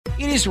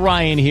It is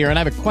Ryan here, and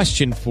I have a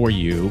question for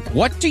you.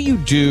 What do you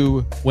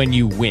do when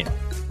you win?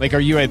 Like, are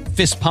you a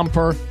fist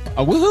pumper,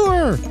 a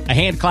woohooer, a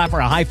hand clapper,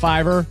 a high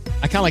fiver?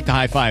 I kind of like the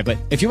high five, but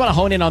if you want to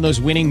hone in on those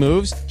winning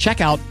moves,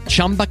 check out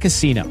Chumba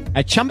Casino.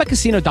 At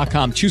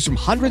ChumbaCasino.com, choose from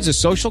hundreds of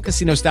social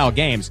casino-style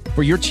games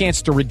for your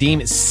chance to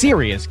redeem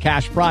serious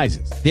cash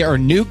prizes. There are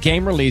new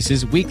game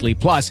releases weekly,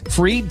 plus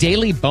free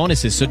daily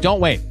bonuses. So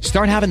don't wait.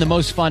 Start having the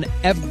most fun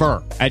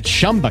ever at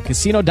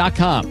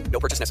ChumbaCasino.com. No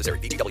purchase necessary.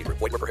 VGW. Void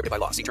where prohibited by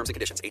law. See terms and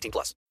conditions.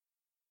 18+.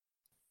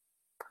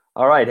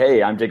 All right.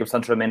 Hey, I'm Jacob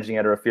Suntra, managing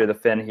editor of Fear the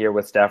Fin, here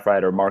with staff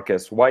writer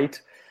Marcus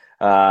White.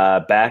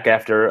 Back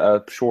after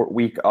a short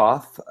week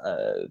off,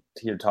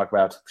 here to talk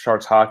about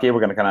Sharks hockey. We're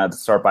going to kind of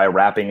start by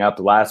wrapping up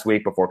last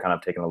week before kind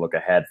of taking a look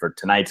ahead for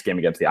tonight's game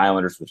against the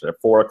Islanders, which is at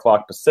 4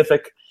 o'clock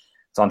Pacific.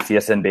 It's on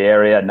CSN Bay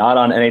Area, not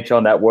on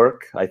NHL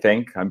Network, I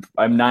think. I'm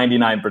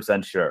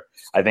 99% sure.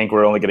 I think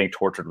we're only getting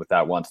tortured with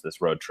that once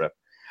this road trip.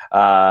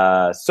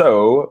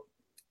 So,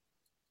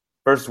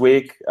 first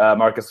week,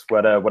 Marcus,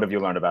 what have you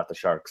learned about the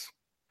Sharks?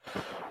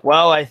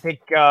 Well, I think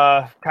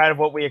kind of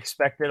what we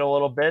expected a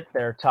little bit.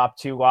 Their top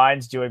two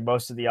lines doing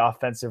most of the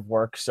offensive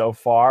work so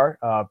far.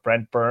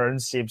 Brent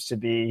Burns seems to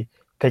be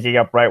picking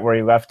up right where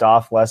he left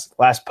off last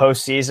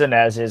postseason,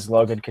 as is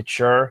Logan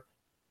Couture.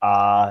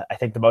 I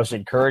think the most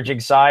encouraging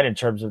side in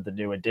terms of the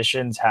new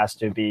additions has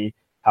to be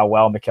how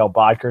well Mikhail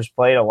Bodker's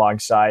played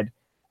alongside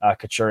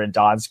Couture and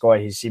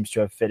Donskoy. He seems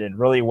to have fit in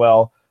really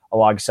well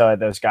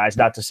alongside those guys.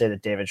 Not to say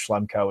that David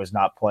Schlemko is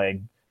not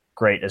playing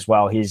great as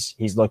well. He's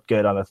looked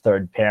good on the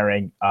third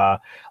pairing.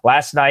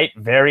 Last night,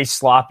 very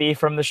sloppy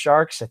from the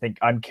Sharks. I think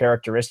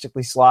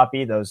uncharacteristically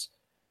sloppy. Those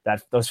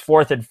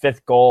fourth and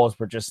fifth goals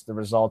were just the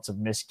results of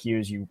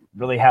miscues you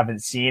really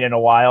haven't seen in a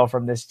while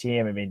from this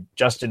team. I mean,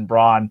 Justin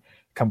Braun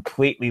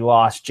completely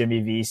lost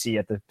Jimmy Vesey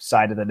at the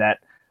side of the net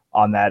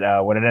on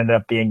that what it ended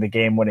up being the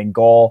game-winning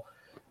goal.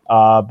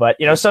 But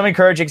some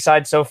encouraging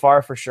signs so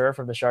far for sure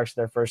from the Sharks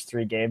their first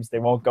three games. They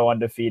won't go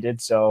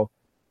undefeated, so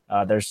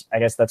I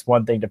guess that's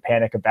one thing to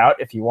panic about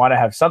if you want to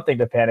have something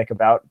to panic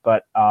about.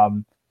 But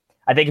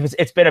I think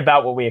it's been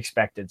about what we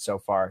expected so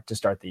far to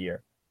start the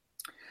year.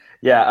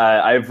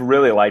 Yeah, I've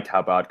really liked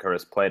how Bodker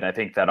has played. And I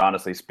think that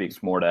honestly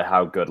speaks more to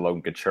how good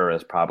Logan Couture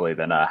is probably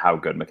than how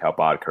good Mikhail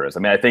Bodker is. I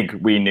mean, I think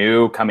we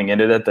knew coming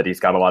into it that he's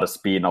got a lot of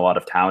speed and a lot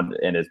of talent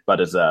in his, but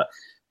his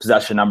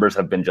possession numbers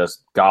have been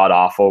just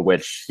god-awful,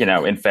 which,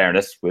 in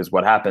fairness, is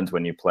what happens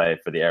when you play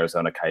for the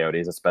Arizona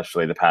Coyotes,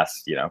 especially the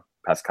past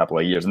couple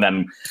of years. And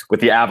then with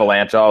the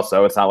Avalanche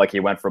also, it's not like he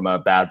went from a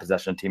bad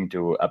possession team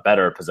to a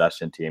better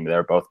possession team.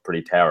 They're both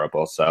pretty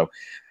terrible. So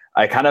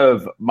I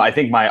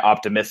think my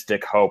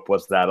optimistic hope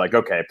was that,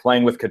 okay,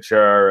 playing with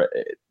Couture,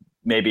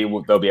 maybe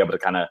they'll be able to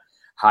kind of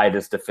hide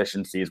his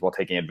deficiencies while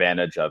taking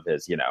advantage of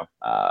his,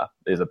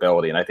 his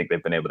ability. And I think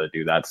they've been able to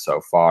do that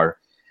so far.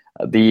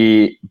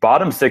 The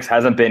bottom six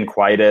hasn't been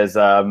quite as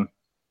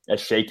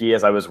shaky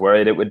as I was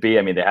worried it would be.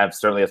 I mean,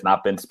 certainly has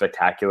not been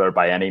spectacular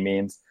by any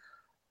means,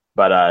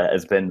 but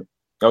has been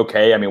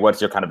okay. I mean, what's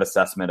your kind of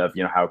assessment of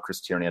how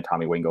Chris Tierney and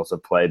Tommy Wingels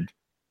have played?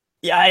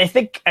 Yeah, I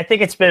think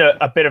it's been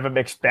a bit of a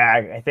mixed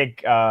bag. I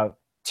think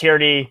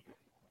Tierney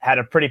had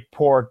a pretty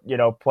poor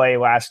play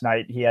last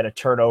night. He had a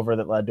turnover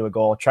that led to a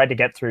goal. Tried to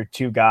get through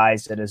two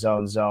guys in his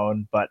own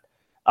zone, but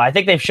I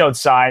think they've shown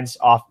signs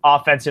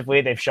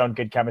offensively. They've shown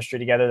good chemistry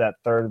together, that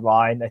third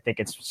line. I think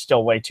it's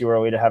still way too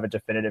early to have a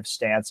definitive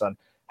stance on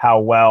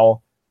how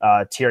well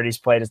Tierney's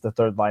played as the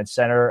third line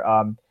center.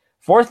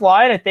 Fourth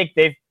line, I think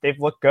they've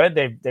looked good.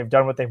 They've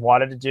done what they've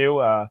wanted to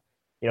do.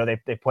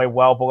 They play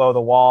well below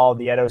the wall.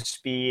 The Edo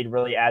speed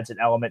really adds an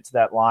element to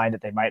that line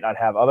that they might not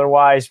have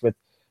otherwise with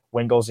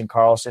Wingels and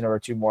Carlson, who are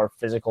two more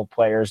physical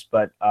players.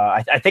 But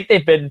I think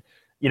they've been,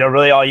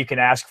 really all you can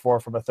ask for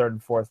from a third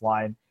and fourth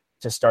line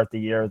to start the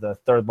year. The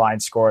third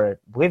line scored,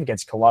 I believe,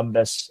 against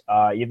Columbus.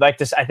 You'd like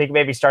to, I think,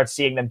 maybe start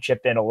seeing them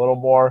chip in a little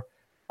more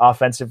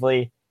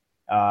offensively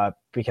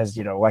because,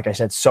 like I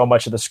said, so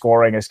much of the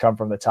scoring has come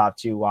from the top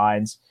two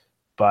lines.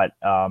 But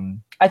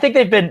I think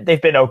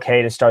they've been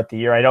okay to start the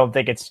year. I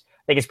think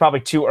it's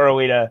probably too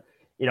early to,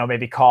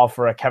 maybe call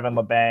for a Kevin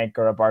LeBanc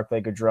or a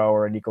Barclay Goodrow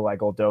or a Nikolai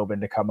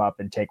Goldobin to come up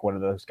and take one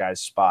of those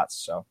guys' spots.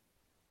 So,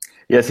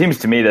 yeah, it seems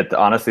to me that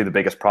honestly the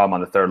biggest problem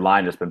on the third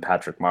line has been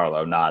Patrick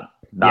Marleau,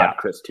 not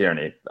Chris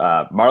Tierney.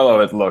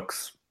 Marleau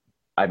looks,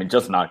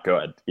 just not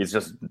good. He's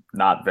just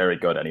not very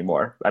good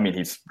anymore. I mean,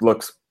 he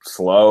looks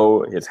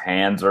slow. His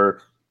hands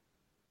are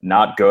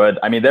not good.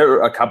 I mean, there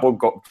were a couple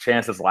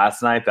chances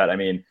last night that,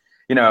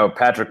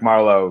 Patrick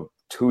Marleau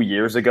 2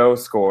 years ago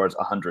scores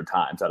 100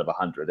 times out of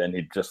 100, and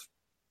he just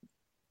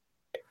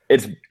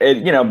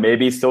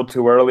maybe still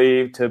too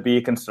early to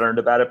be concerned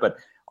about it, but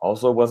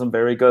also wasn't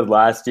very good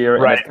last year.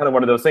 Right. And it's kind of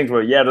one of those things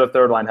where the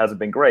third line hasn't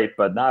been great,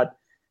 but not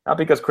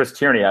because Chris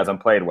Tierney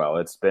hasn't played well.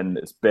 It's been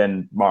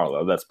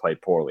Marleau that's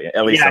played poorly,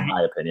 at least in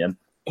my opinion.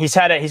 He's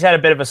had a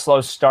bit of a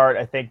slow start.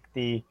 I think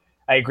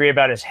I agree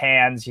about his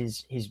hands.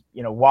 He's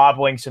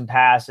wobbling some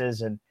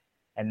passes and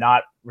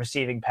not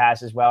receiving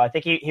passes well. I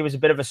think he was a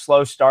bit of a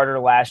slow starter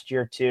last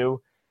year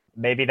too.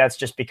 maybe that's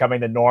just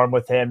becoming the norm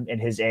with him in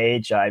his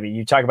age. I mean,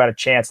 you talk about a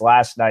chance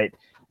last night.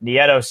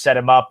 Nieto set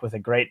him up with a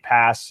great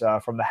pass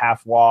from the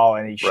half wall,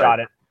 and he shot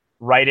it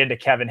right into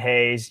Kevin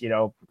Hayes.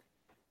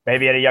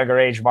 Maybe at a younger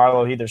age,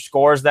 Marlowe either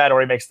scores that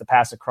or he makes the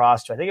pass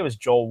across to, I think it was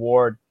Joel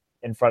Ward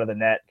in front of the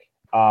net.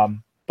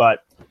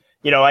 But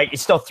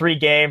it's still 3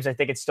 games. I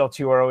think it's still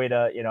too early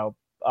to,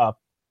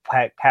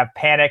 have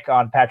panic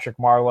on Patrick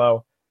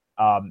Marlowe.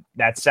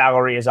 That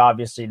salary is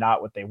obviously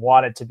not what they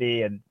want it to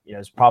be. And,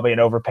 it's probably an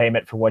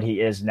overpayment for what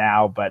he is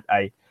now. But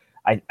I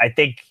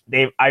think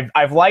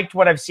I've liked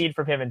what I've seen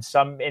from him in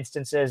some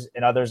instances.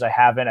 In others, I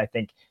haven't. I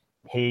think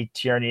he,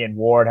 Tierney, and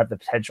Ward have the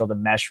potential to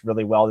mesh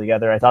really well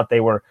together. I thought they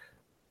were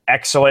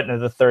excellent in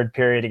the third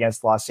period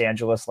against Los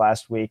Angeles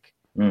last week.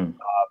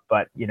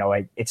 But,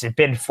 it's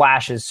been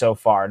flashes so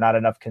far, not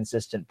enough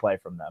consistent play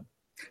from them.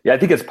 Yeah, I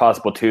think it's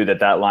possible, too,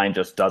 that line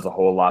just does a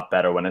whole lot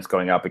better when it's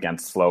going up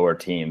against slower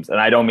teams. And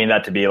I don't mean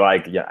that to be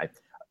like,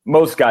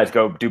 most guys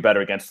do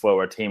better against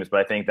slower teams, but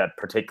I think that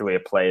particularly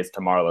it plays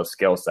to Marlowe's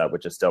skill set,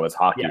 which is still his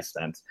hockey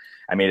sense.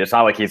 I mean, it's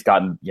not like he's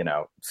gotten,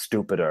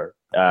 stupider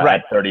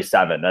at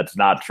 37. That's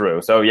not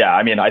true. So, yeah,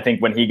 I mean, I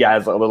think when he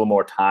has a little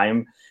more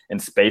time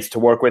and space to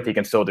work with, he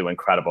can still do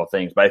incredible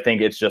things. But I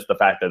think it's just the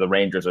fact that the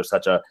Rangers are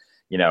such a,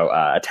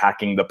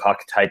 attacking the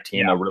puck type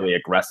team, a really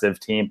aggressive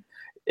team.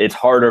 It's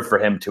harder for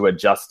him to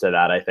adjust to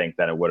that, I think,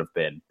 than it would have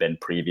been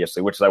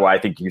previously, which is why I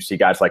think you see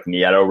guys like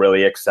Nieto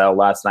really excel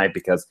last night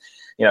because,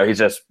 he's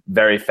just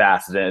very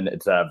fast and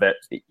it's a bit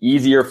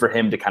easier for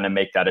him to kind of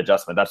make that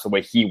adjustment. That's the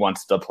way he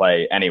wants to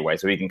play anyway.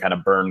 So he can kind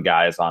of burn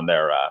guys on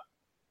their,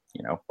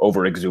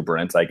 over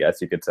exuberance, I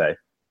guess you could say.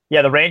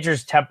 Yeah, the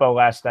Rangers' tempo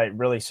last night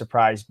really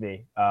surprised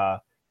me.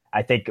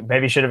 I think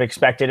maybe should have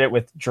expected it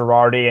with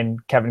Girardi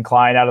and Kevin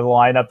Klein out of the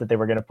lineup that they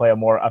were going to play a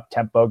more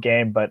up-tempo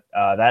game, but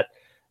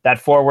that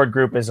forward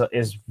group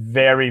is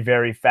very,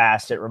 very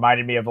fast. It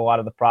reminded me of a lot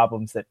of the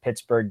problems that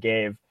Pittsburgh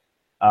gave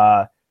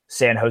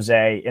San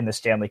Jose in the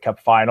Stanley Cup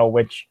final,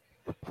 which,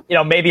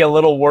 maybe a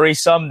little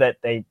worrisome that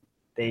they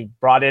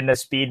brought in a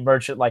speed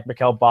merchant like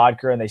Mikhail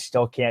Bodker and they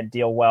still can't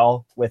deal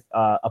well with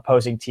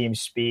opposing team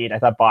speed. I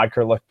thought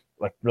Bodker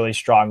looked really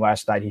strong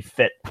last night. He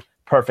fit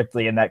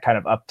perfectly in that kind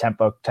of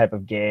up-tempo type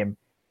of game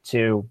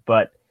too.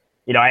 But,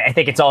 I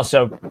think it's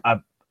also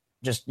an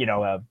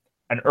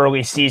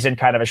early season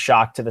kind of a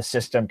shock to the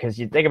system because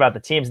you think about the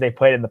teams they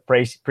played in the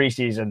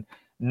preseason,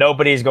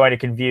 nobody's going to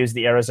confuse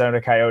the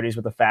Arizona Coyotes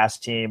with a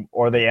fast team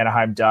or the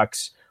Anaheim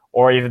Ducks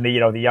or even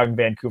the young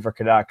Vancouver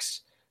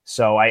Canucks.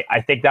 So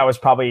I think that was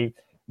probably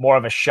more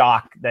of a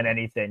shock than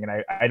anything.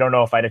 And I don't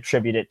know if I'd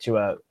attribute it to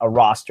a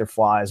roster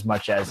flaw as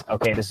much as,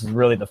 okay, this is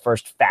really the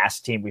first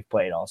fast team we've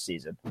played all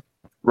season.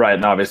 Right,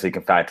 and obviously you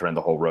can factor in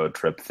the whole road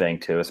trip thing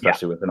too,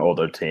 especially with an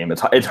older team.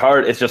 It's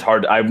hard. It's just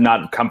hard. I'm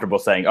not comfortable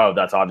saying, oh,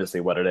 that's obviously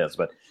what it is.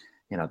 But,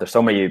 there's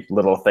so many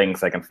little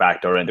things I can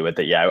factor into it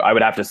that, I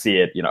would have to see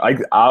it.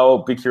 I'll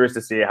be curious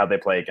to see how they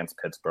play against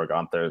Pittsburgh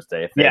on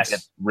Thursday. If they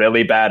get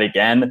really bad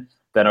again,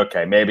 then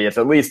okay, maybe it's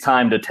at least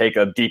time to take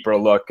a deeper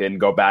look and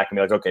go back and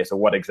be like, okay, so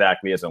what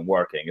exactly isn't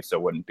working? So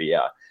it wouldn't be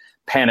a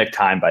panic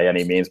time by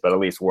any means, but at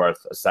least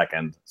worth a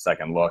second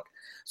look.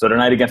 So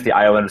tonight against the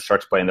Islanders,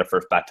 Sharks playing their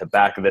first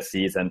back-to-back of this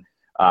season.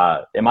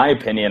 In my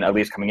opinion, at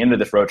least coming into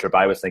this road trip,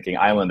 I was thinking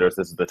Islanders,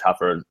 this is the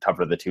tougher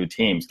of the two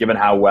teams, given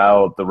how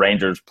well the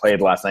Rangers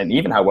played last night and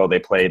even how well they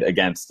played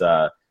against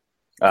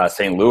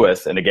St.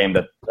 Louis in a game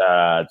that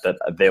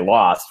they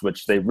lost,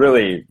 which they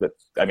really,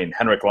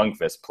 Henrik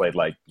Lundqvist played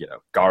like,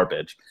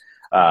 garbage.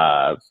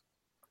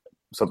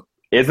 So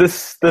is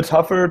this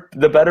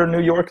the better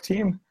New York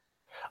team?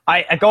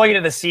 Going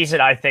into the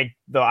season, I think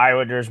the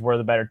Islanders were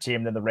the better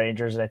team than the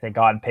Rangers, and I think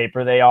on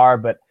paper they are.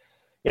 But,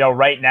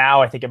 right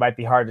now I think it might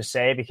be hard to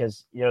say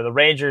because, the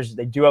Rangers,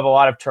 they do have a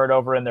lot of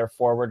turnover in their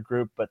forward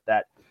group, but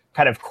that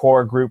kind of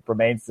core group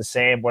remains the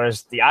same,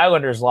 whereas the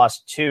Islanders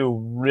lost 2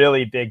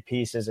 really big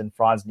pieces in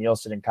Franz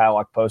Nielsen and Kyle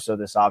Okposo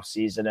this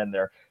offseason, and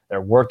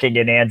they're working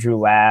in Andrew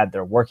Ladd,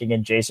 they're working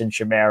in Jason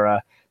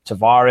Chimera.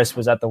 Tavares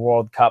was at the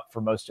World Cup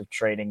for most of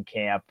training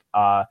camp.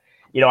 I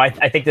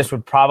think this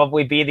would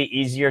probably be the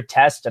easier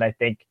test, and I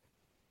think,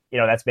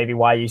 that's maybe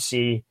why you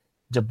see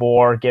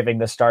DeBoer giving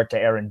the start to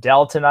Aaron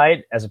Dell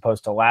tonight as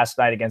opposed to last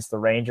night against the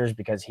Rangers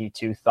because he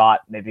too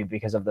thought maybe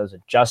because of those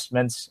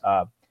adjustments.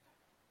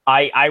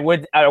 I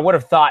would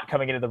have thought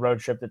coming into the road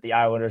trip that the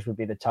Islanders would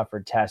be the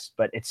tougher test,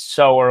 but it's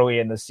so early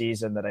in the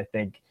season that I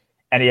think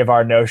any of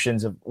our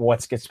notions of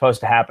what's supposed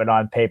to happen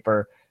on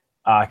paper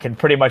can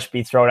pretty much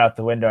be thrown out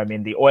the window. I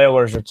mean, the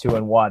Oilers are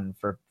 2-1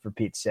 for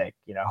Pete's sake,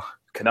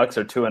 Canucks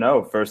are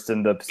 2-0, first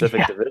in the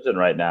Pacific Division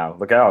right now.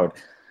 Look out.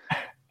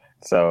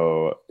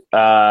 So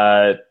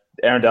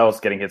Aaron Dell's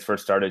getting his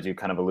first start, as you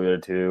kind of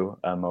alluded to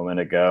a moment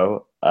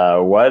ago.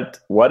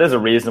 What is a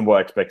reasonable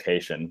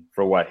expectation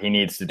for what he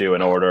needs to do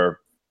in order,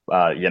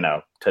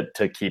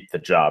 to keep the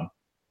job?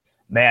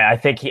 Man, I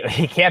think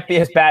he can't be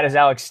as bad as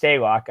Alex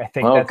Stalock. I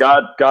think. Oh,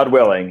 God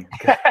willing.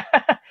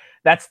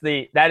 that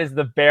is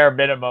the bare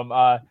minimum.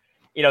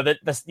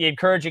 The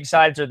encouraging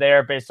signs are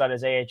there based on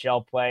his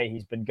AHL play.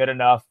 He's been good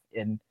enough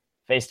and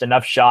faced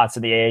enough shots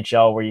in the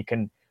AHL where you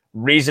can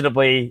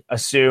reasonably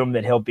assume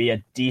that he'll be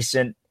a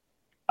decent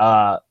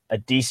NHL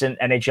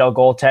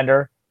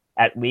goaltender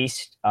at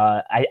least.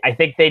 I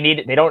think they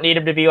don't need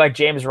him to be like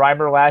James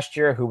Reimer last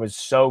year, who was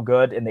so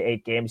good in the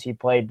 8 games he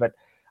played, but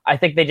I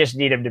think they just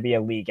need him to be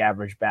a league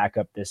average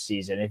backup this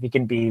season. If he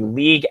can be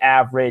league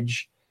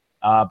average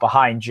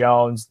behind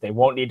Jones, they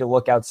won't need to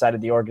look outside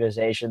of the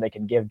organization. They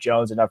can give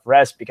Jones enough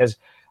rest because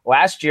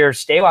last year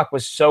Stalock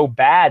was so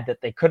bad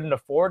that they couldn't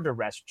afford to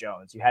rest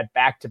Jones. You had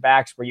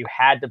back-to-backs where you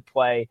had to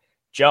play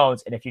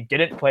Jones, and if you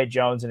didn't play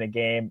Jones in a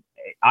game,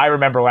 I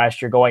remember last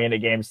year going into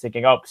games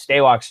thinking, oh,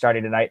 Stalock's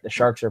starting tonight. The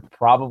Sharks are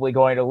probably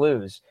going to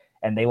lose.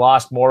 And they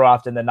lost more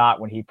often than not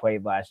when he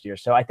played last year.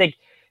 So I think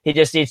he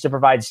just needs to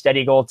provide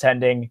steady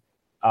goaltending,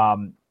 at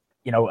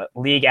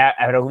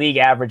a league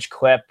average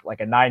clip, like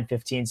a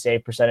 .915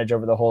 save percentage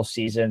over the whole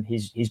season.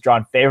 He's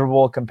drawn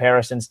favorable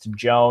comparisons to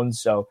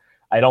Jones. So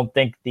I don't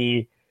think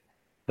the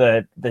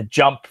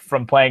jump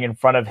from playing in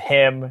front of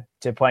him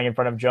to playing in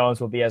front of Jones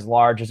will be as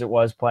large as it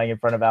was playing in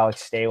front of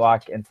Alex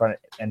Stalock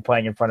and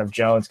playing in front of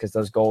Jones, because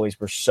those goalies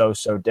were so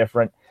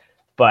different.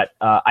 But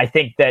I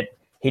think that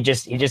he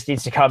just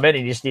needs to come in.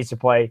 He just needs to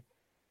play.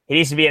 He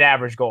needs to be an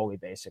average goalie,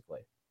 basically.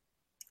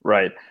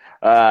 Right.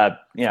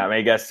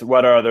 I guess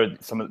what are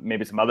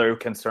some other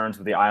concerns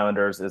with the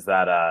Islanders is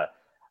that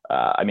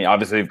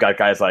obviously we've got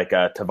guys like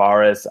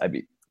Tavares.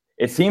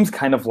 It seems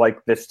kind of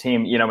like this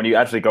team, when you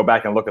actually go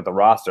back and look at the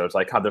roster, it's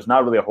like, there's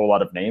not really a whole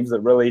lot of names that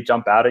really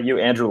jump out at you.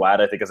 Andrew Ladd,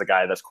 I think, is a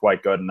guy that's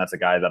quite good, and that's a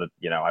guy that,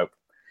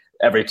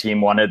 every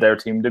team wanted their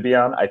team to be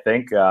on, I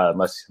think,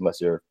 unless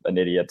you're an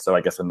idiot, so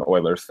I guess I'm an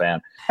Oilers fan.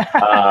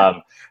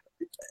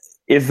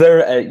 Is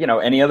there,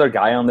 any other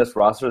guy on this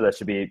roster that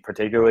should be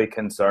particularly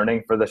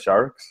concerning for the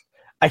Sharks?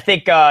 I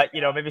think,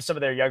 maybe some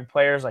of their young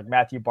players like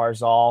Matthew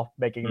Barzal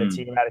making the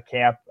team out of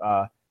camp,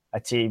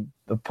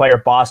 the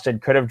player Boston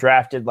could have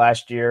drafted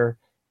last year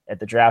at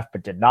the draft,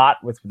 but did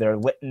not with their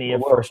litany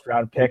of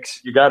first-round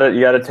picks. You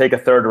gotta take a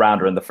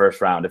third-rounder in the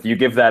first round. If you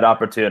give that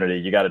opportunity,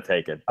 you got to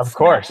take it. Of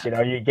course,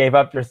 you gave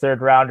up your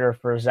third-rounder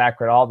for Zach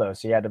Rinaldo,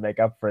 so you had to make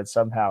up for it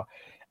somehow.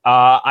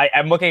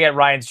 I'm looking at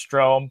Ryan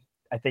Strome.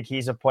 I think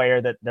he's a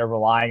player that they're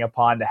relying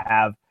upon to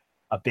have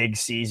a big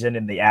season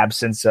in the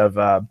absence of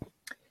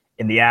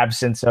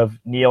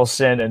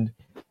Nielsen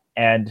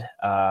and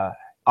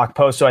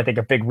Okposo. I think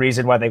a big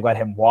reason why they let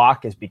him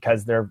walk is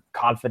because they're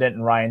confident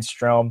in Ryan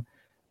Strome.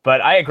 But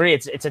I agree,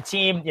 it's a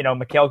team.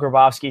 Mikhail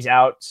Grabovski's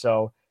out,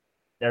 so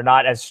they're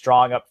not as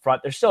strong up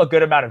front. There's still a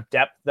good amount of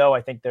depth, though.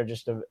 I think they're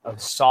just a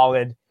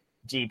solid,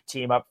 deep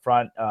team up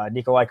front.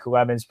 Nikolai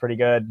Kulemin's pretty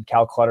good,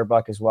 Cal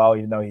Clutterbuck as well,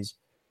 even though he's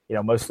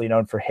mostly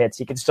known for hits.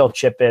 He can still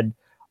chip in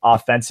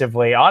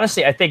offensively.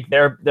 Honestly, I think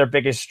their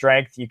biggest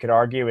strength, you could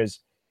argue, is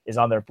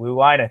on their blue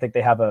line. I think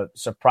they have a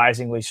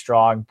surprisingly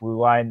strong blue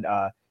line.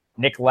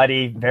 Nick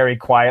Leddy, very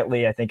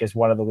quietly, I think is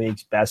one of the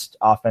league's best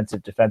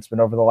offensive defensemen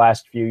over the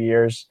last few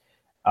years.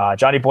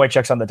 Johnny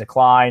Boychuk's on the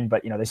decline,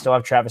 but they still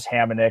have Travis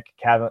Hamonic,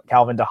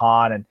 Calvin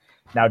DeHaan, and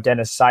now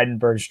Dennis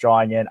Seidenberg's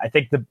drawing in. I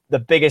think the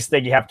biggest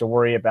thing you have to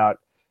worry about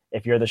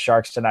if you're the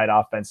Sharks tonight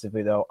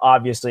offensively, though,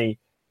 obviously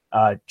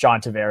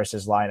John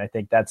Tavares' line. I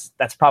think that's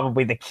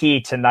probably the key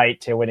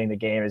tonight to winning the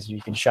game, is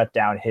you can shut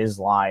down his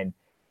line,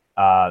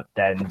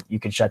 then you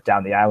can shut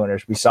down the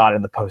Islanders. We saw it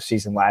in the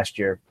postseason last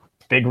year.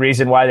 Big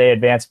reason why they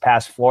advanced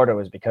past Florida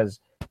was because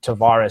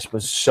Tavares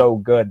was so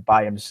good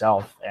by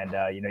himself. And,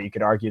 you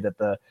could argue that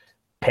the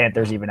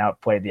Panthers even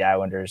outplayed the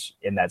Islanders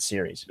in that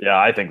series. Yeah,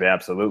 I think they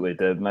absolutely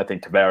did. And I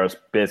think Tavares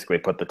basically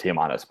put the team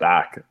on his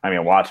back. I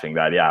mean, watching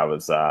that, it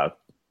was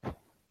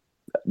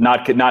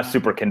not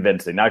super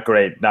convincing. Not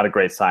a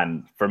great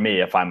sign for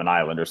me if I'm an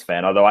Islanders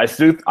fan. Although I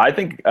think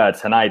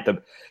tonight,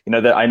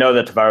 I know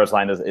the Tavares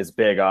line is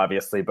big,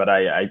 obviously, but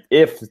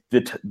if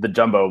the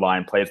jumbo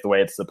line plays the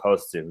way it's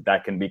supposed to,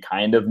 that can be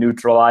kind of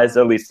neutralized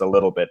at least a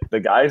little bit. The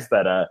guys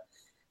that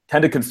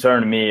tend to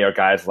concern me are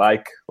guys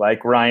like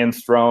Ryan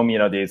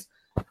Strome, these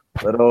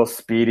little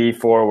speedy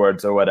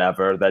forwards or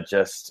whatever that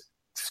and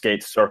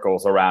skate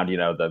circles around,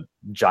 the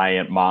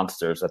giant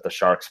monsters that the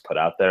Sharks put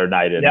out there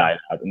night in, night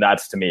out. And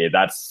to me,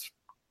 that's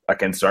a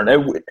concern.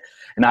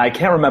 And I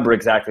can't remember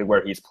exactly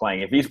where he's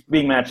playing. If he's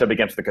being matched up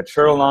against the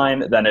Couture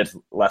line, then it's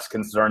less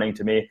concerning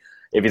to me.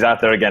 If he's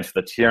out there against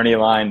the Tierney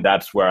line,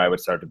 that's where I would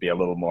start to be a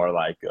little more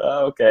like,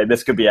 oh, okay,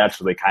 this could be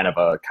actually kind of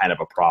a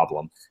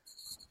problem.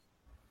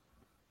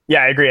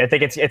 Yeah, I agree. I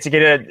think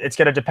it's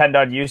gonna depend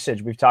on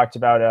usage. We've talked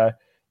about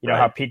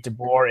how Pete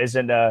DeBoer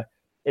isn't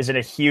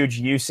a huge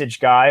usage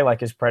guy like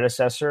his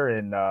predecessor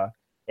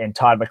in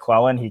Todd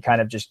McClellan. He kind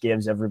of just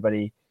gives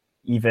everybody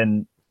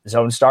even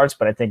zone starts,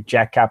 but I think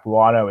Jack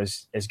Capuano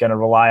is going to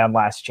rely on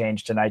last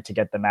change tonight to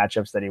get the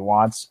matchups that he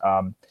wants.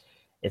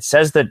 It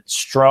says that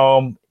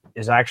Strome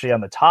is actually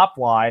on the top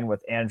line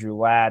with Andrew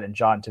Ladd and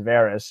John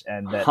Tavares,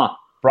 and that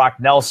Brock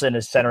Nelson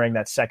is centering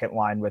that second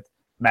line with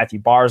Matthew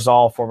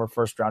Barzal, former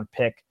first-round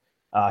pick,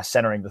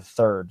 centering the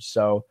third.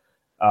 So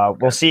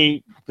we'll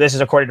see. This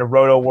is according to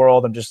Roto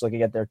World. I'm just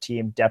looking at their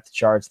team depth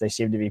charts. They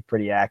seem to be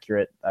pretty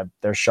accurate.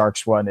 Their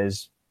Sharks one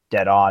is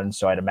dead on,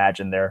 so I'd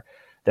imagine they're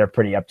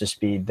pretty up to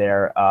speed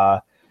there.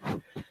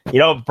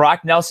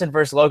 Brock Nelson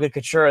versus Logan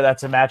Couture,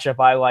 that's a matchup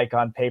I like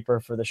on paper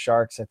for the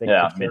Sharks. I think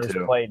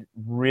Couture's played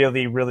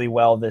really, really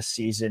well this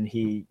season.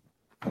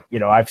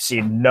 I've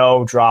seen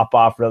no drop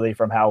off really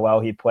from how well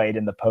he played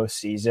in the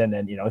postseason.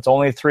 And, it's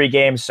only 3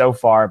 games so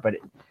far, but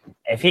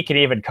if he can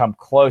even come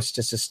close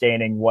to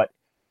sustaining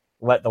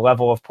the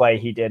level of play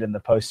he did in the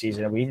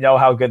postseason, we know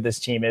how good this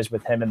team is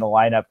with him in the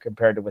lineup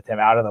compared to with him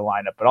out of the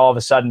lineup. But all of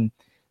a sudden,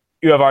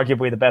 you have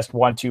arguably the best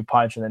 1-2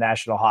 punch in the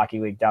National Hockey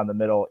League down the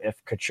middle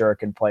if Couture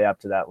can play up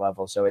to that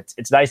level. So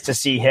it's nice to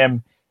see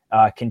him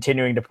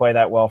continuing to play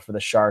that well for the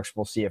Sharks.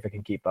 We'll see if it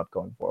can keep up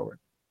going forward.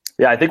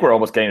 Yeah, I think we're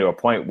almost getting to a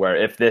point where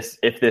if this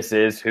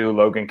is who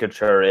Logan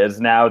Couture is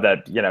now,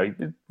 that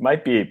it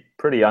might be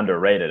pretty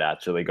underrated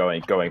actually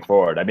going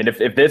forward. I mean,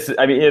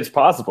 it's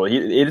possible.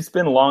 It's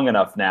been long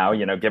enough now,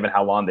 given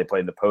how long they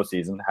played in the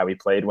postseason, how he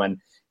played when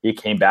he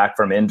came back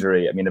from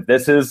injury. I mean, if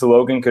this is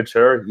Logan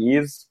Couture,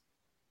 he's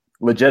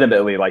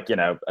legitimately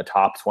a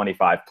top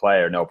 25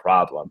 player, no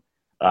problem.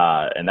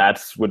 And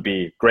that's would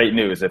be great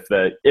news if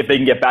they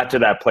can get back to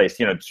that place.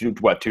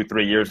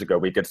 2-3 years ago,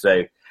 we could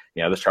say,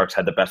 the Sharks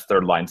had the best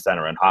third line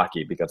center in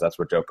hockey because that's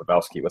where Joe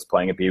Pavelski was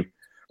playing. It'd be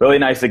really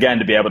nice again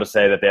to be able to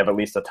say that they have at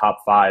least a top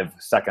 5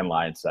 second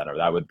line center.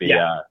 That would be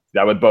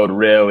that would bode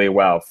really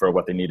well for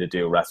what they need to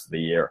do rest of the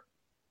year.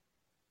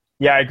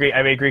 Yeah, I agree. I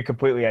agree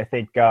completely. I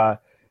think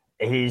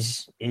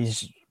he's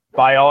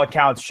by all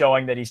accounts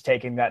showing that he's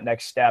taking that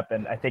next step,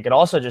 and I think it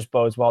also just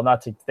bodes well,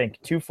 not to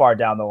think too far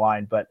down the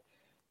line, but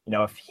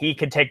if he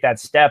can take that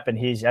step and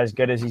he's as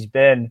good as he's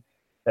been,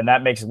 then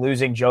that makes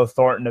losing Joe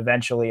Thornton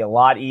eventually a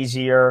lot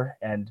easier.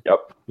 And,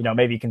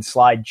 maybe you can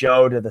slide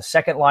Joe to the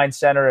second line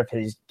center if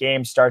his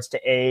game starts to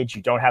age.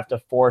 You don't have to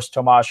force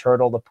Tomas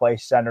Hertl to play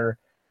center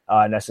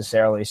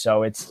necessarily.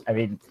 So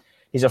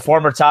he's a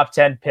former top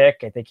 10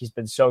 pick. I think he's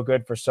been so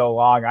good for so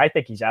long. I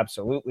think he's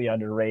absolutely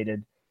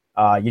underrated.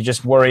 You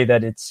just worry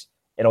that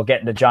it'll get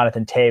into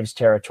Jonathan Taves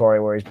territory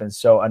where he's been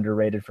so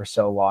underrated for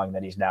so long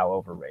that he's now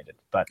overrated.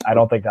 But I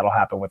don't think that'll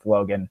happen with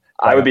Logan.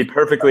 I would be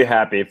perfectly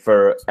happy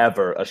for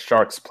ever a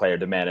Sharks player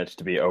to manage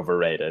to be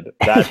overrated.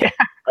 I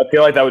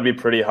feel like that would be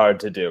pretty hard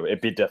to do.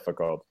 It'd be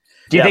difficult.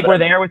 Do you think we're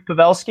there with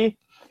Pavelski?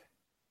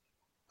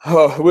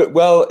 Oh,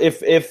 well,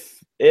 if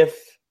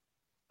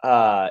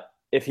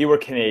he were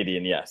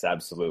Canadian, yes,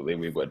 absolutely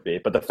we would be.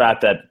 But the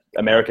fact that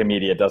American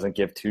media doesn't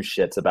give 2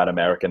 shits about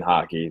American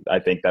hockey, I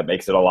think that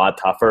makes it a lot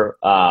tougher.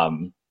 I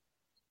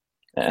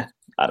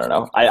don't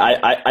know.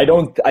 I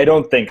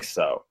don't think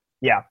so.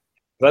 Yeah.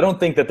 I don't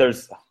think that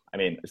there's,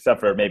 except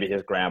for maybe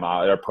his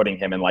grandma, they're putting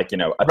him in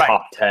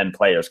top 10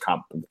 players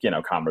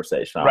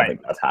conversation. I don't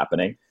think that's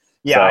happening.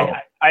 Yeah, so,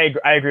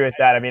 I agree with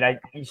that.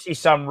 You see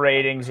some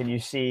ratings and you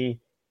see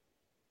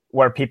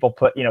where people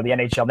put, the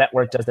NHL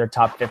Network does their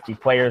top 50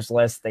 players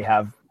list. They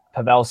have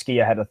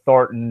Pavelski ahead of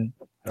Thornton.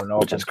 I don't know.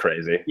 Which is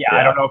crazy. Yeah,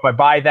 I don't know if I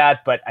buy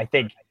that, but I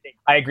think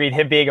I agree.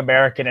 Him being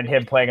American and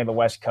him playing in the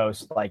West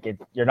Coast,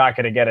 you're not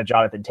going to get a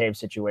Jonathan Taves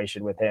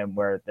situation with him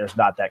where there's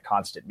not that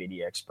constant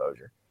media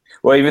exposure.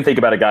 Well, even think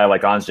about a guy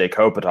like Anze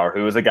Kopitar,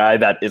 who is a guy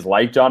that is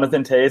like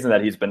Jonathan Taves and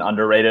that he's been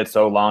underrated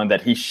so long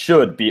that he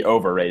should be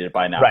overrated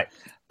by now. Right.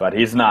 But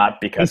he's not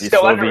because he's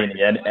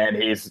Slovenian and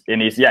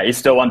he's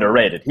still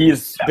underrated.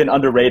 He's been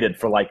underrated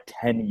for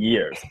 10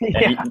 years.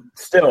 And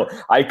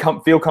I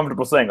feel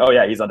comfortable saying, oh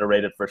yeah, he's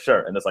underrated for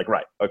sure. And it's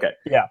right, okay.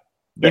 Yeah.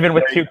 Even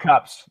with 2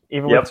 cups.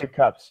 With 2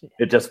 cups.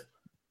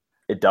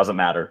 It doesn't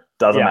matter.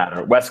 Doesn't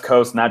matter. West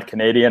Coast, not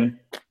Canadian,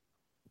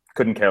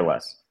 couldn't care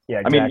less.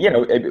 Yeah,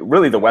 exactly.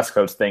 Really the West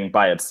Coast thing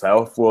by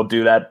itself will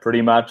do that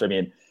pretty much.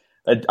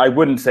 I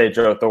wouldn't say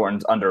Joe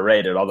Thornton's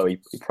underrated, although he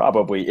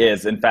probably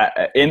is. In fact,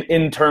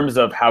 in terms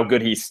of how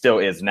good he still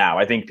is now,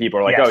 I think people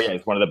are like, oh yeah,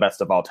 he's one of the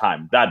best of all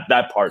time.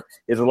 That part,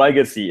 his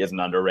legacy isn't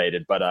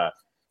underrated, but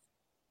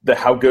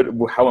how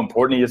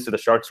important he is to the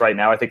Sharks right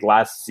now. I think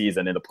last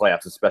season in the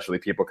playoffs, especially,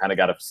 people kind of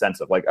got a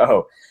sense of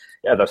oh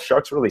yeah, the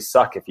Sharks really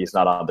suck if he's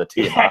not on the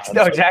team. Yeah,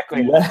 no,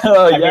 exactly.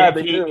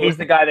 He's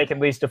the guy they can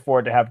least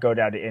afford to have go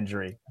down to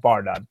injury,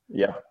 bar none.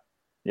 Yeah.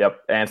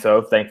 Yep. And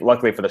so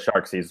luckily for the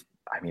Sharks, he's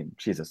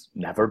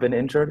never been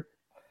injured.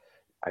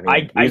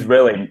 He's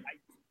really.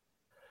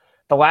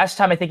 The last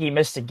time I think he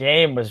missed a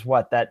game was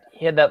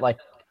he had that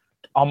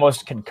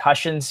almost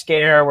concussion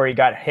scare where he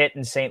got hit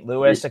in St.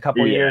 Louis a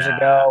couple years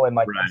ago and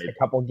missed a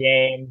couple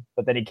games,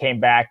 but then he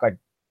came back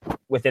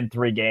within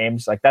 3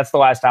 games. That's the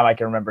last time I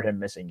can remember him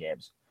missing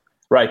games.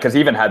 Right, because he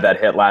even had that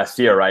hit last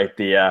year, right?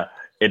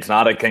 It's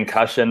not a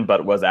concussion,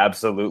 but was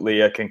absolutely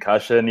a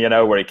concussion,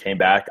 where he came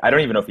back. I don't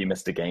even know if he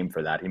missed a game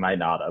for that. He might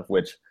not have,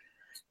 which,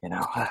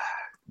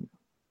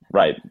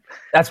 right.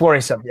 That's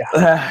worrisome,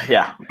 yeah.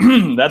 Yeah,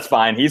 that's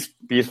fine. He's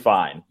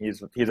fine.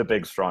 He's a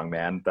big, strong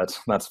man. That's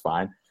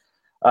fine.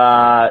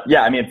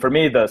 For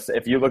me,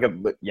 if you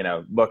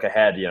look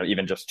ahead,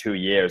 even just 2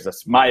 years,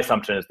 my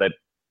assumption is that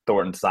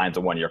Thornton signs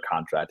a 1-year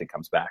contract and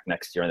comes back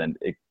next year, and then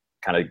it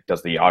kind of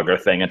does the auger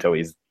thing until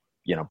he's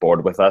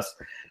bored with us.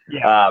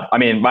 Yeah.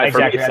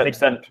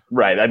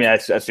 Right. I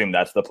assume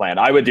that's the plan.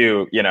 I would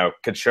do,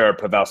 Couture,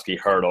 Pavelski,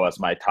 Hertl as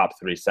my top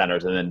 3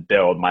 centers and then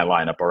build my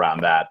lineup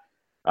around that.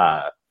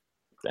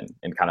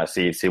 and kind of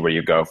see where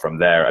you go from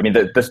there. I mean,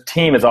 this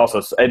team is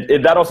also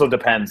that also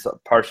depends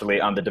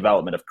partially on the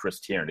development of Chris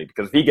Tierney,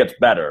 because if he gets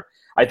better,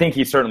 I think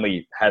he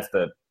certainly has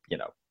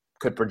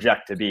could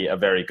project to be a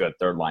very good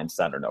third line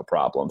center, no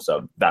problem.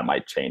 So that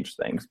might change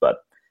things, but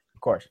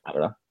Of course. I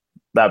don't know.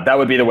 That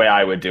would be the way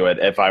I would do it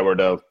if I were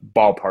to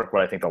ballpark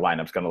what I think the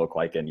lineup's going to look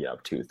like in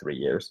 2-3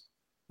 years.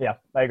 Yeah,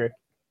 I agree.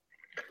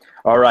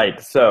 All right,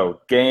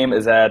 so game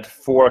is at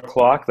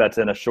 4:00. That's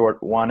in a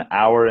short 1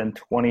 hour and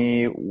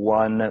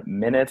 21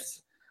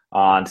 minutes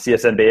on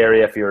CSN Bay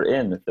Area if you're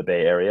in the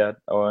Bay Area.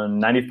 On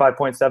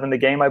 95.7 The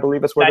Game, I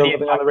believe is where they're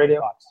living on the radio.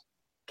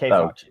 KFox.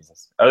 Oh,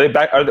 Jesus. Are they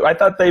back? I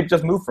thought they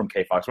just moved from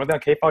KFox. Weren't they on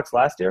KFox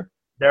last year?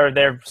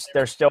 They're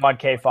still on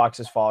KFox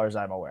as far as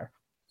I'm aware.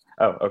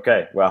 Oh,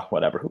 okay. Well,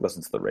 whatever. Who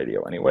listens to the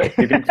radio anyway?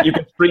 You can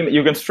stream it.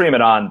 You can stream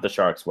it on the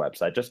Sharks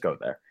website. Just go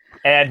there.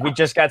 And we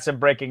just got some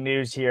breaking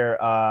news here.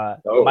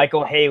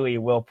 Michael Haley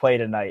will play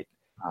tonight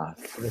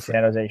for the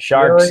San Jose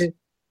Sharks. Really?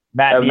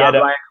 Matt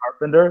Nieto. Ryan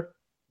Carpenter.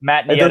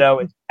 Matt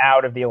Nieto is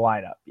out of the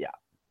lineup. Yeah.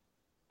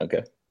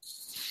 Okay.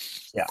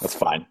 Yeah, that's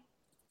fine.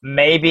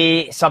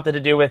 Maybe something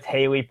to do with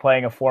Haley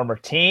playing a former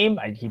team.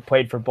 He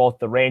played for both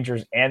the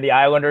Rangers and the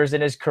Islanders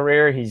in his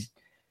career. He's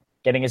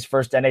getting his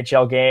first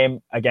NHL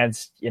game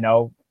against,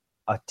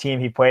 a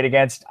team he played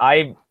against.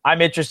 I'm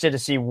interested to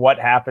see what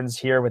happens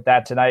here with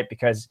that tonight,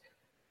 because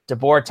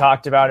DeBoer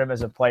talked about him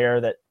as a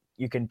player that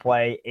you can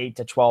play 8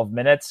 to 12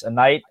 minutes a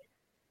night.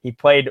 He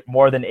played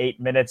more than 8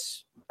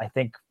 minutes, I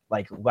think,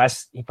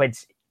 less. He played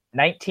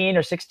 19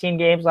 or 16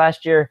 games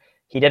last year.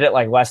 He did it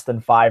less than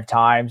 5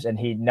 times, and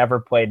he never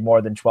played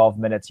more than 12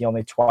 minutes. He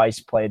only twice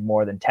played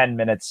more than 10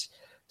 minutes.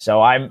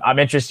 So I'm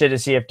interested to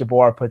see if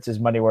DeBoer puts his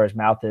money where his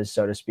mouth is,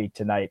 so to speak,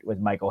 tonight with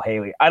Michael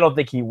Haley. I don't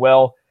think he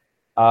will.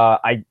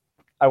 I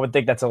would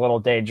think that's a little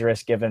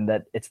dangerous, given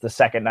that it's the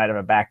second night of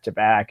a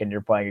back-to-back and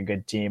you're playing a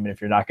good team. And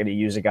if you're not going to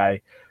use a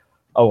guy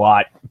a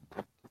lot,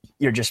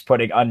 you're just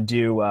putting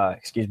undue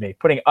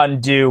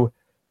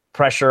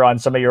pressure on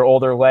some of your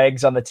older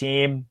legs on the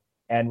team.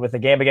 And with the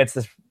game against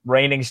the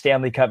reigning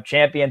Stanley Cup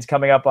champions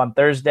coming up on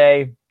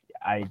Thursday,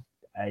 I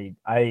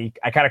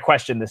kind of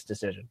question this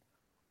decision.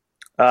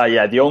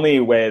 The only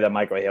way that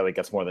Michael Haley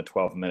gets more than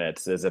 12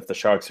 minutes is if the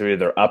Sharks are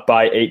either up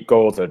by 8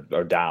 goals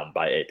or down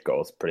by 8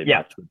 goals. Pretty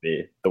much would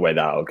be the way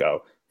that'll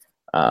go.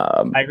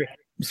 I agree.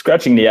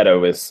 Scratching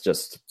Nieto is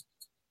just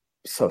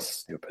so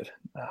stupid.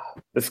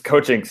 This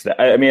coaching staff.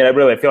 I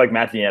feel like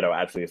Matt Nieto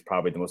actually is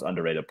probably the most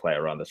underrated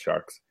player on the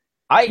Sharks.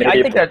 I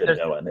think that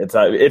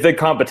it's a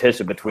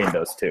competition between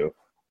those two.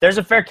 There's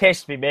a fair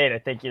case to be made. I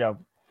think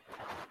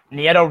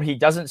Nieto, he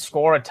doesn't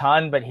score a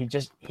ton, but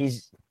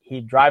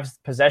he drives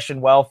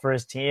possession well for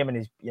his team, and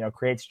he's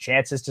creates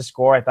chances to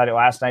score. I thought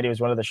last night he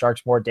was one of the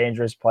Sharks' more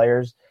dangerous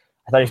players.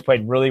 I thought he's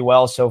played really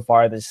well so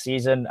far this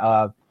season.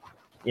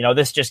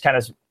 This just kind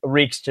of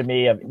reeks to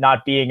me of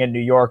not being in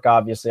New York,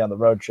 obviously on the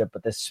road trip,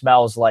 but this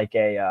smells like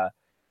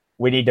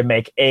we need to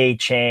make a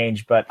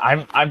change. But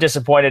I'm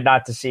disappointed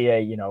not to see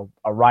a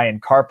Ryan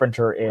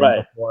Carpenter in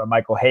before a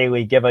Michael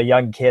Haley. Give a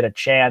young kid a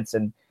chance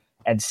and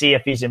see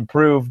if he's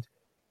improved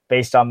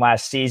based on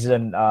last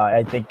season.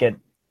 I think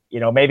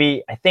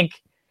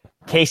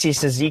Casey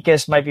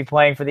Cizikas might be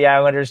playing for the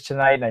Islanders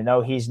tonight, and I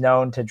know he's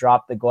known to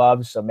drop the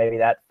gloves, so maybe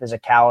that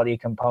physicality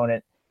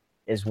component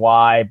is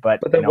why. But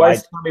then why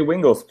is Tommy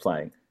Wingels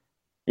playing?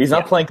 He's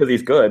not playing because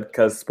he's good,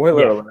 because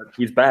spoiler alert,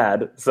 he's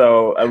bad.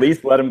 So at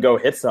least let him go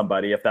hit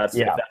somebody if that's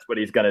what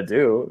he's going to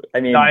do.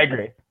 I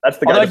agree. That's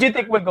the guy. Although I do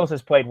think Wingels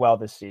has played well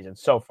this season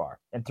so far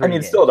in 3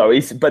 games. Still though,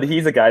 he's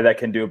a guy that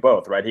can do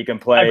both, right? He can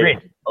play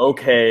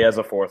okay as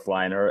a fourth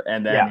liner,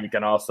 and then he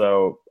can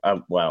also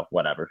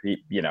whatever.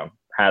 He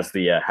has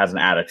an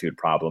attitude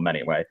problem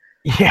anyway.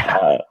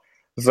 Yeah.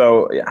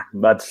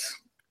 That's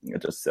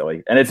just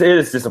silly, and it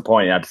is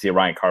disappointing not to see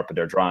Ryan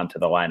Carpenter drawn to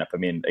the lineup.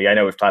 I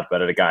know we've talked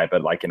about it, a guy,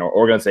 but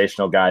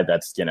organizational guy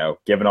that's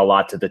given a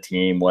lot to the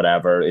team.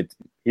 Whatever,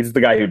 he's the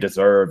guy who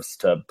deserves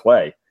to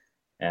play.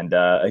 And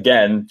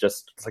again,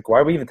 just it's why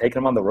are we even taking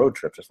him on the road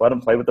trip? Just let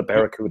him play with the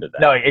Barracuda.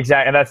 No,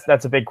 exactly, and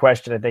that's a big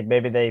question. I think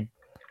maybe they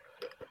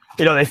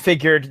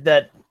figured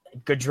that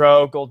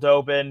Gaudreau,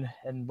 Goldobin,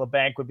 and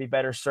LeBanc would be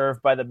better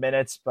served by the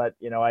minutes, but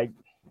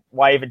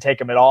why even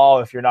take him at all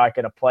if you're not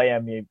going to play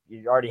him?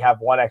 You already have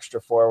one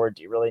extra forward.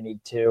 Do you really need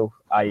two?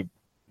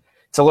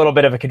 It's a little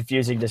bit of a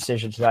confusing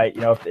decision tonight.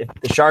 If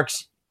the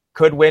Sharks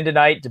could win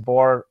tonight,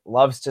 DeBoer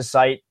loves to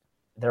cite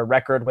their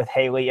record with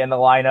Haley in the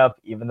lineup.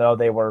 Even though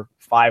they were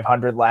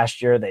 .500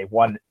 last year, they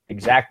won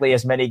exactly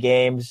as many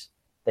games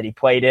that he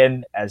played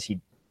in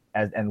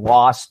and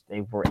lost.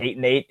 They were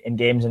 8-8 in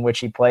games in which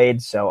he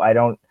played. So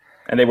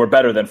and they were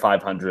better than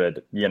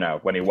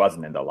 .500, when he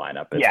wasn't in the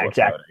lineup.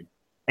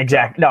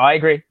 Exactly. No, I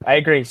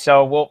agree.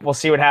 So we'll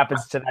see what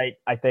happens tonight.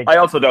 I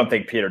also don't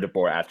think Peter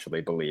DeBoer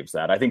actually believes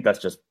that. I think that's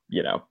just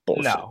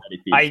bullshit. No,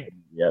 I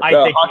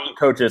think hockey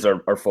coaches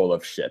are full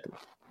of shit.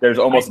 There's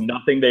almost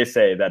nothing they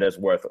say that is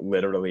worth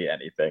literally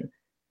anything,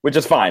 which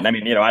is fine.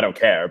 I don't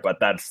care, but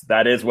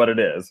that is what it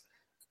is.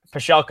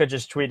 Pashelka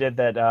just tweeted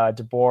that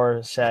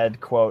DeBoer said,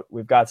 quote,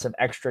 "We've got some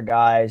extra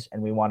guys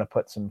and we want to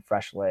put some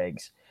fresh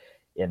legs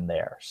in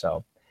there."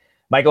 So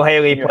Michael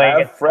Haley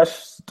playing fresh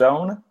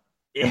stone.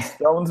 Can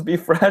stones be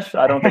fresh?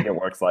 I don't think it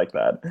works like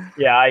that.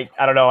 Yeah, I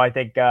don't know. I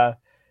think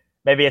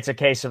maybe it's a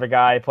case of a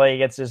guy playing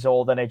against his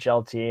old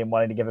NHL team,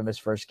 wanting to give him his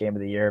first game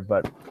of the year.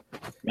 But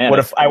man,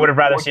 I would have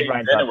rather seen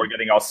Ryan. And we're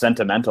getting all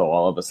sentimental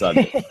all of a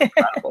sudden.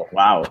 Incredible.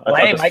 Wow. Well,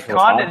 hey, Mike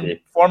Condon,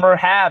 former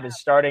Hab, is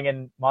starting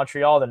in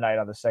Montreal tonight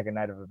on the second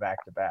night of a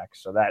back-to-back.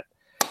 So that,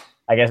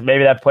 I guess,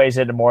 maybe that plays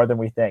into more than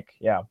we think.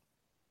 Yeah.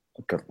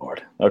 Good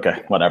Lord.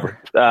 Okay,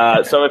 whatever.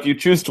 So if you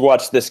choose to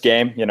watch this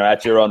game,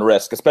 at your own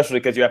risk, especially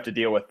because you have to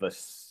deal with the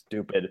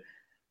stupid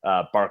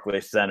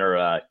Barclays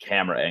Center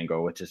camera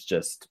angle, which is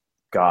just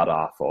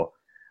god-awful.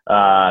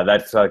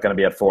 That's going to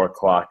be at 4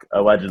 o'clock.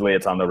 Allegedly,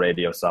 it's on the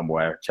radio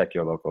somewhere. Check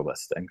your local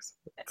listings.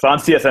 It's on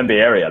CSN Bay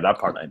Area. That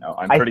part I know.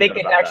 I think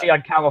it's actually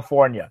on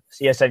California,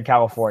 CSN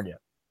California.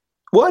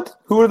 What?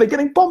 Who are they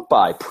getting bumped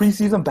by?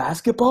 Preseason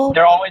basketball?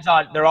 They're always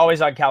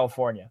on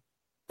California.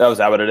 Oh, is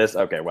that what it is?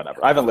 Okay,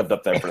 whatever. I haven't lived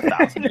up there for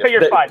 1,000 years. No,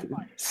 you're fine.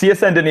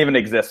 CSN didn't even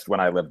exist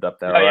when I lived up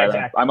there. Oh, yeah,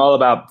 exactly. I'm all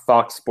about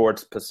Fox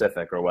Sports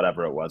Pacific or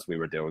whatever it was we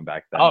were doing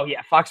back then. Oh,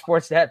 yeah, Fox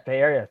Sports Net,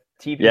 Bay Area,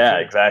 TV. Yeah,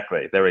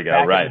 exactly. There we go.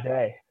 Back right. in the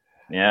day.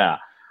 Yeah.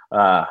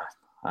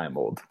 I'm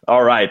old.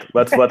 All right,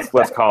 let's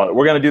call it.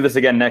 We're going to do this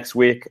again next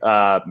week,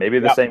 maybe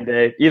the same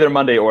day, either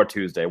Monday or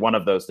Tuesday, one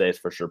of those days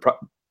for sure.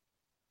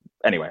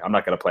 Anyway, I'm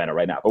not going to plan it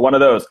right now, but one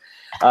of those.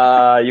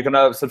 You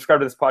can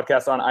subscribe to this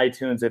podcast on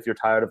iTunes if you're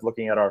tired of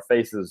looking at our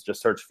faces.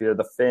 Just search Fear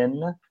the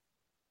Fin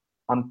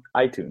on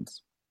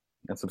iTunes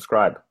and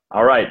subscribe.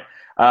 All right.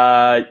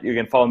 You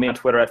can follow me on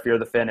Twitter at Fear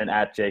the Fin and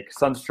at Jake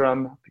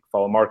Sundstrom. You can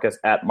follow Marcus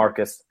at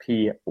Marcus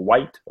P.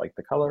 White, like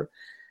the color.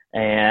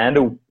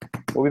 And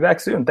we'll be back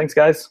soon. Thanks,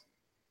 guys.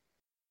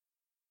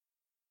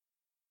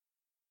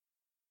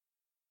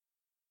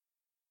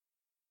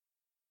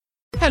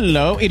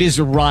 Hello, it is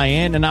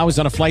Ryan, and I was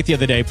on a flight the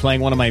other day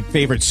playing one of my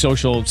favorite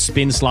social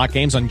spin slot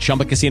games on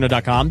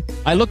ChumbaCasino.com.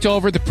 I looked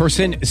over at the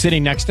person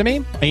sitting next to me,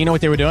 and you know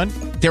what they were doing?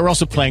 They were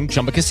also playing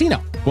Chumba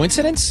Casino.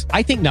 Coincidence?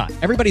 I think not.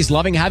 Everybody's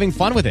loving having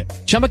fun with it.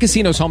 Chumba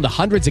Casino is home to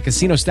hundreds of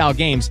casino-style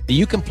games that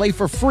you can play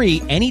for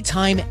free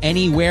anytime,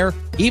 anywhere,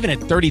 even at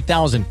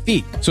 30,000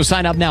 feet. So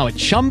sign up now at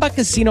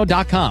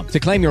ChumbaCasino.com to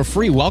claim your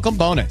free welcome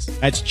bonus.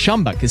 That's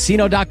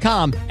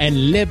ChumbaCasino.com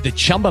and live the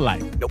Chumba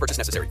life. No purchase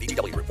necessary.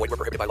 VGW. Void where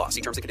prohibited by law.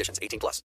 See terms and conditions. 18+.